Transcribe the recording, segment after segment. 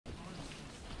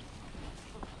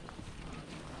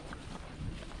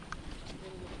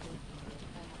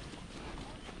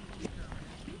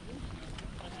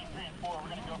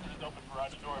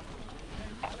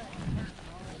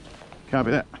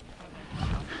Copy that.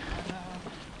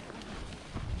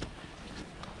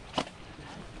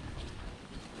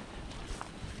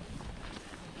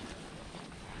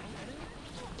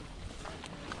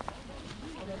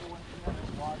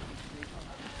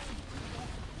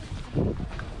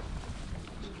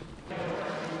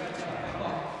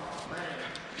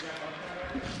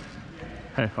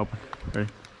 Hey, open. Ready?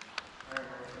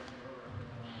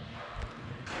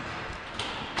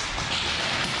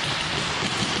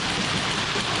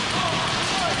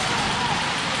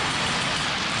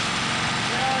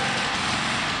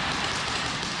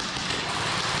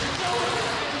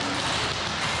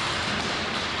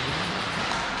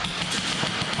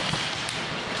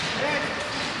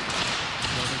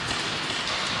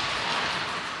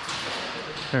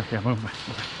 There, yeah, move back.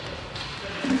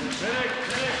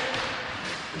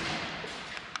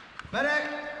 Medic!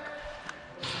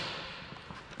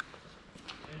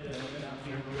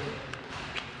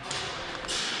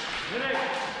 Medic!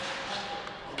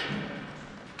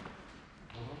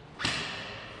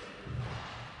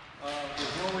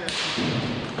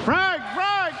 Frag!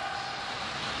 Frag!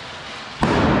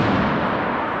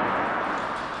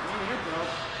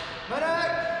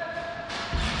 Medic!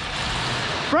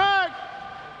 Frag!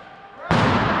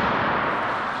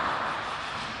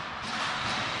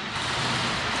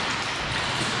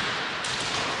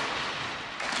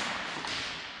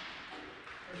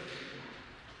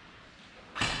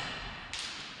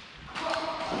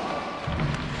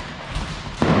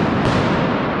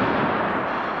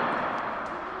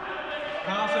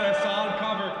 Casa is solid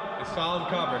covered. It's solid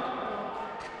covered.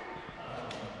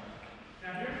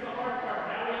 Now here's the hard part.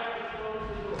 Now we have to close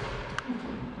the door.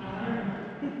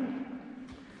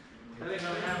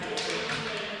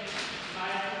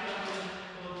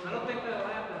 I don't think that'll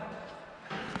happen.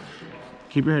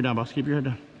 Keep your head down, boss. Keep your head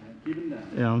down. Keep him down.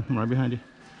 Yeah, I'm right behind you.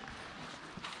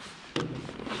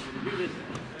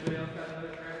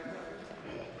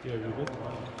 Yeah, you good?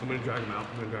 I'm gonna drag him out.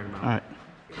 All right.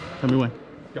 Tell me when.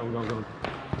 Go. Go.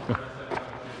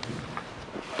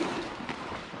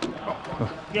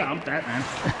 Yeah, I'm fat, man.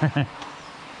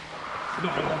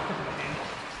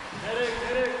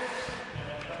 Medic!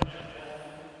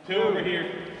 Two over here.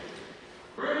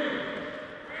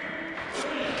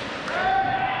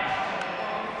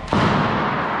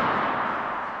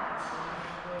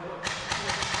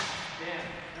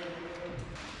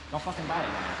 Don't fucking buy it.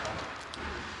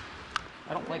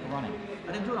 I don't like running.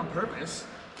 I didn't do it on purpose.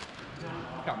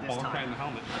 Got ball right in the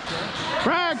helmet.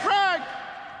 Frag! Frag!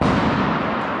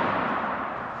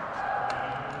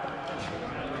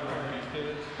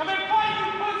 Come and fight, you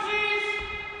pussies!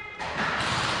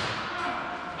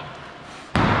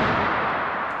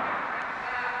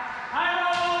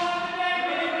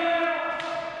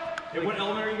 Hey, what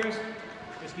element are you guys?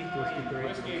 Whiskey 3.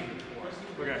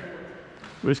 Okay.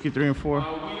 Whiskey 3 and 4. We are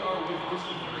with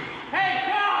Whiskey 3. Hey,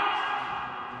 cops!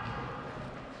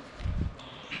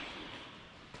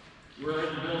 We're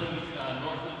in the building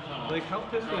north of the tunnel. Like, how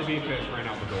pissed would be if they just ran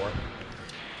out the door?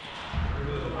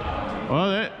 Well,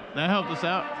 that helped us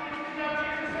out.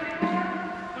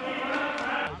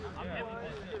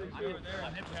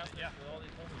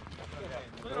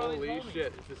 Holy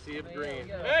shit, it's a sea of green.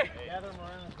 Hey!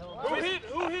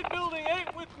 Who hit building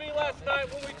 8 with me last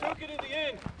night when we took it in the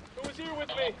end? Who was here with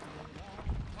me?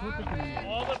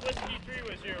 All of Whiskey 3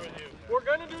 was here with you. We're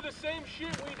gonna do the same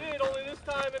shit we did, only this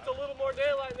time it's a little more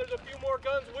daylight and there's a few more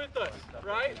guns with us,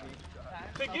 right?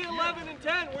 To get 11 and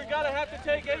 10, we gotta have to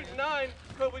take 8 and 9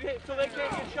 so they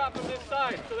can't get shot from this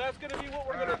side. So that's gonna be what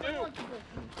we're gonna do.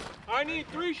 I need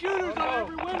 3 shooters on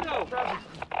every window.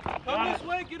 Come this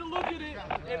way, get a look at it,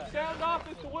 and sound off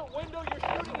as to what window you're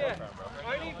shooting at.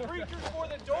 I need breachers for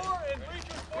the door and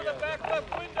breachers for the back left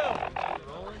window.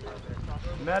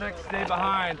 Medic, stay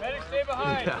behind. Medic, stay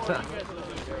behind.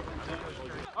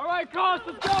 All right, Cost,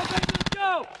 let's go, baby, let's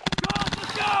go. Cost,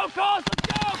 let's go, Cost, let's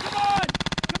go. Come on.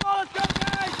 Come on, let's go,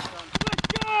 guys. Let's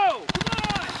go. Come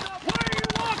on. Where are you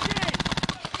walking?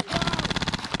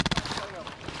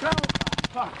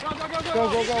 Go.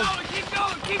 Go. Keep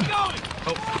going. Keep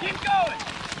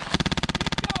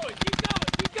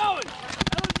going.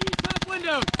 LG top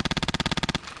windows.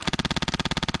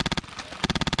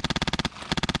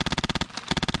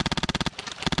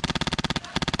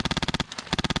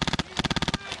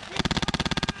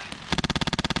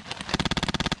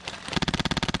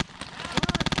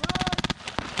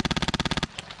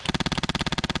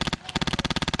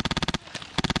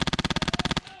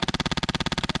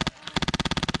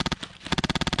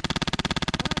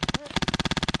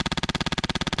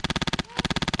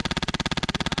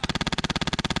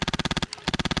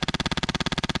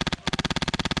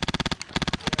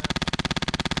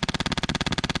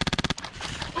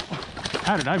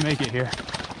 How did I make it here?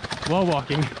 While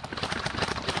walking.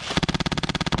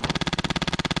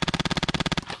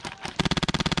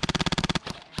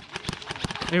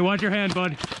 Hey, watch your hand,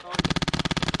 bud.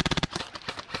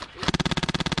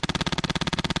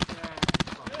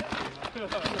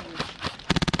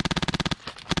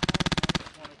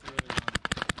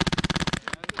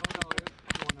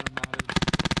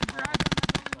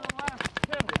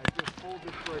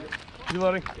 You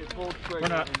loading? It's full straight. We're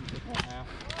not.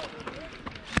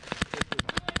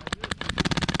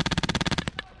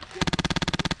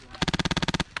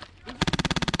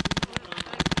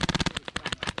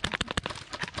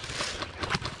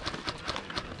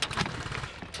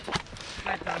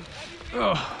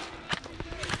 Oh.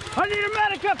 I need a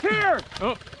medic up here!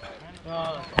 Oh.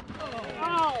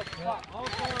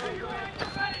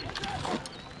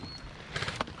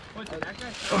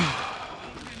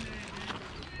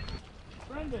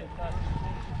 Brendan,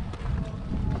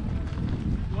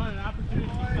 you want an opportunity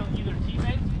to tell either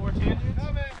teammates or tangents?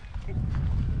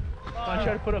 Want to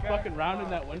try to put a fucking round in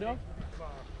that window?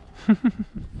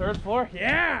 Third floor?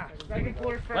 Yeah! Second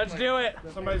floor is friendly. Let's do it!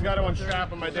 Somebody's got it on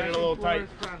strap. I might did it a little tight.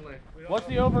 What's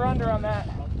the over-under on that?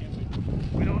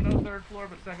 We don't know third floor,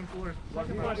 but second floor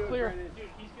is clear.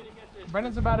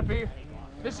 Brendan's about to be.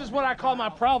 This is what I call my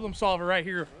problem solver right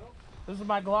here. This is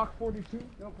my Glock 42.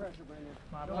 No pressure, Brandon.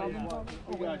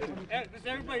 Just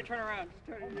everybody turn around.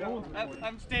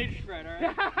 I'm stage fright, all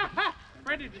right?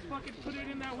 Brendan, just fucking put it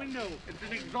in that window. It's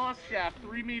an exhaust shaft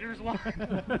 3 meters long. Come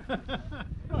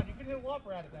on, you can hit a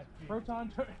whopper out of that.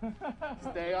 Proton.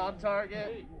 Stay on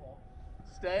target.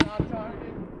 Stay on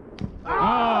target.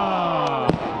 Oh!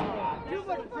 Feels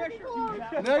like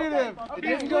pressure. Negative. It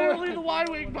didn't go. Literally the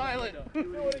Y-wing pilot.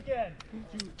 Do it again.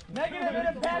 Negative and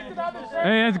it passed it on the side.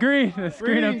 Hey, that's green. That's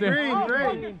green up there.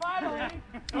 Green. Finally.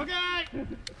 Okay.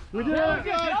 We did it.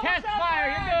 Catch fire.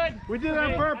 You're good. We did it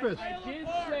on purpose. I did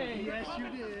say. Yes, you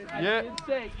did. I Yeah. did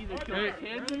say either kill the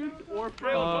Kansas or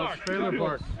Trailer Park. Trailer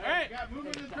park. All right.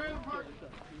 Moving to the trailer park.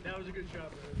 That was a good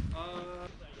shot.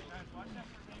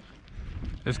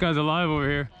 This guy's alive over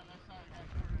here.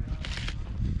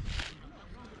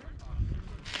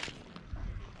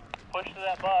 Push to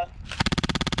that bus.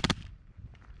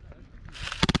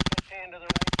 Hand to the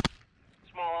right.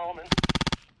 Small element.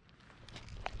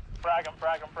 Frag him,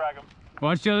 frag him, frag him.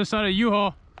 Watch the other side of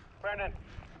U-Haul. Brendan.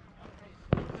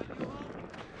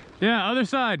 Yeah, other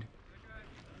side.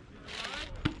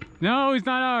 No, he's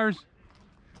not ours.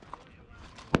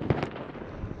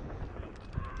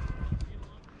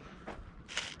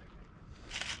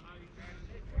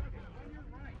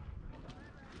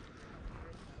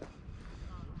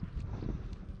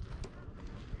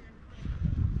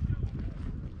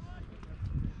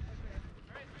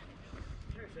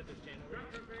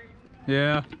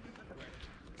 Yeah,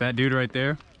 that dude right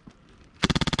there.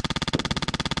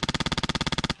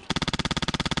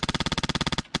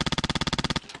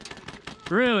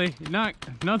 Really? Not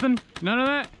nothing? None of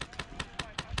that?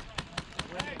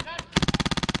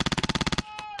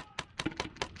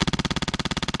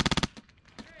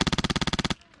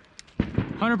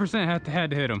 %, had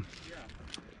to hit him.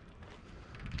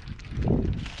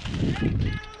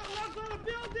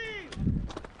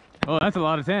 Oh, that's a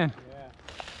lot of tan.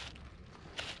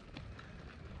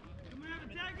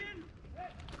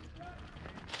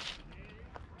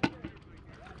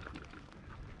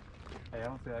 Hey, I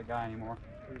don't see that guy anymore.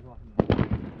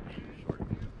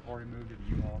 Already moved to the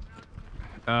U-Haul.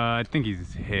 I think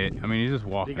he's hit. I mean, he's just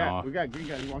walking off. We got green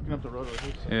guys walking up the road over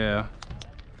here. So. Yeah.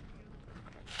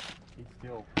 He's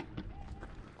still.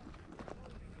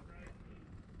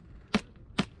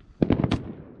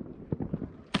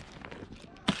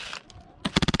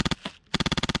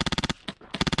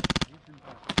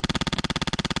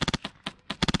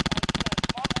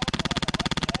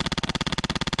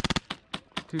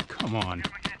 Dude, come on.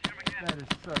 That is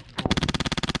such bull.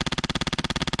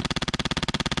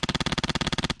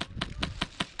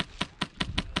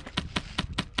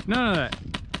 None of that.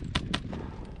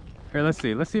 Here, let's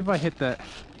see. Let's see if I hit that.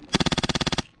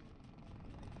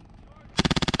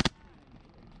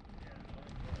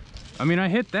 I mean, I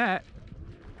hit that.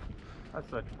 That's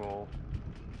such bull.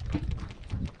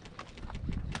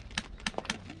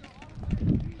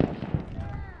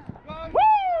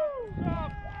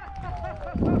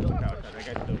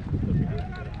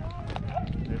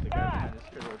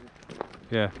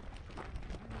 Yeah.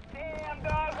 Damn,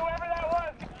 dog, whoever that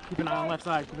was. Keep an eye on left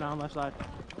side. Keep an eye on left side.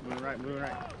 Moving right. Moving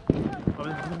right. Over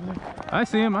there. I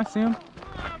see him. I see him.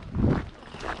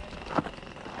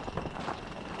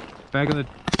 Back of the.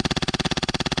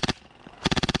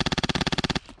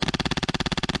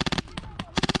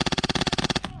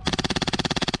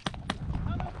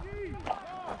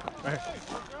 Right.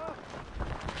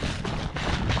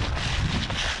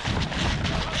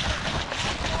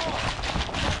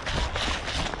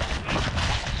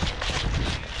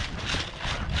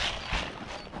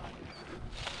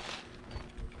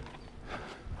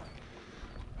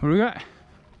 What do we got?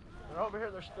 They're over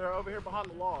here. They're over here behind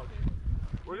the log.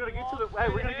 We're gonna get to the. Hey,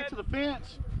 we're gonna get to the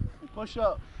fence. And push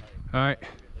up. All right.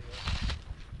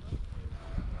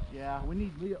 Yeah, we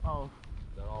need Leo. Oh.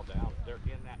 They're all down. They're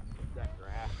in that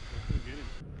grass.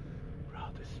 Bro,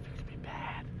 this is going to be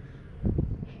bad.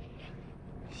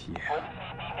 Yeah.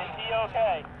 Is he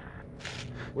okay?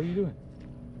 What are you doing?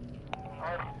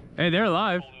 Hey, they're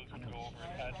alive.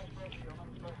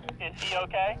 Is he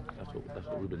okay? That's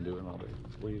what we've been doing all day.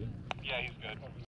 What are you doing? Yeah, he's good.